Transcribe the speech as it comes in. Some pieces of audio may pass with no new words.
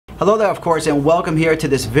Hello there, of course, and welcome here to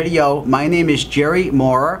this video. My name is Jerry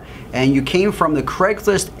Maurer, and you came from the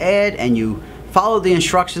Craigslist ad and you followed the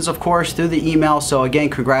instructions, of course, through the email. So again,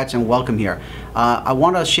 congrats and welcome here. I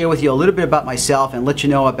want to share with you a little bit about myself and let you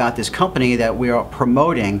know about this company that we are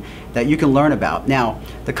promoting that you can learn about. Now,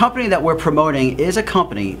 the company that we're promoting is a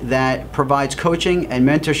company that provides coaching and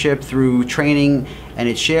mentorship through training, and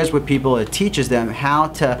it shares with people, it teaches them how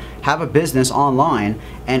to have a business online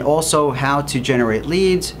and also how to generate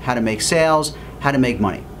leads, how to make sales, how to make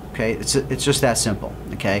money. Okay, it's just that simple.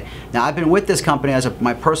 Okay, now I've been with this company as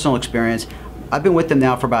my personal experience. I've been with them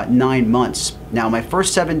now for about 9 months. Now, my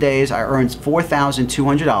first 7 days, I earned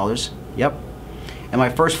 $4,200. Yep. And my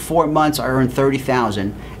first 4 months, I earned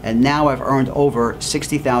 $30,000. And now I've earned over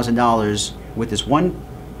 $60,000 with this one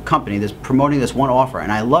company that's promoting this one offer. And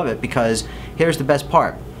I love it because here's the best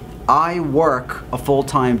part. I work a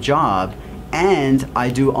full-time job and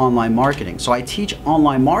I do online marketing. So I teach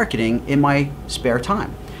online marketing in my spare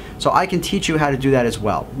time. So I can teach you how to do that as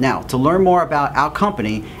well. Now, to learn more about our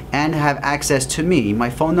company and have access to me,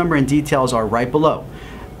 my phone number and details are right below.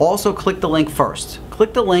 Also, click the link first.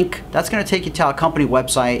 Click the link, that's gonna take you to our company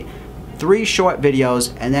website, 3 short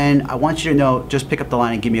videos, and then I want you to know, just pick up the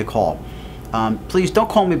line and give me a call. Please don't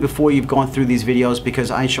call me before you've gone through these videos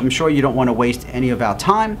because I'm sure you don't wanna waste any of our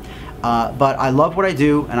time. But I love what I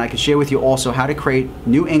do, and I can share with you also how to create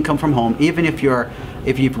new income from home. Even if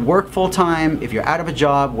you've worked full-time, if you're out of a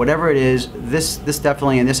job, whatever it is, this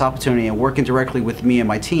definitely, and this opportunity and working directly with me and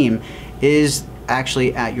my team is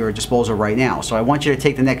actually at your disposal right now. So I want you to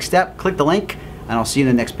take the next step, click the link, and I'll see you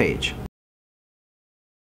in the next page.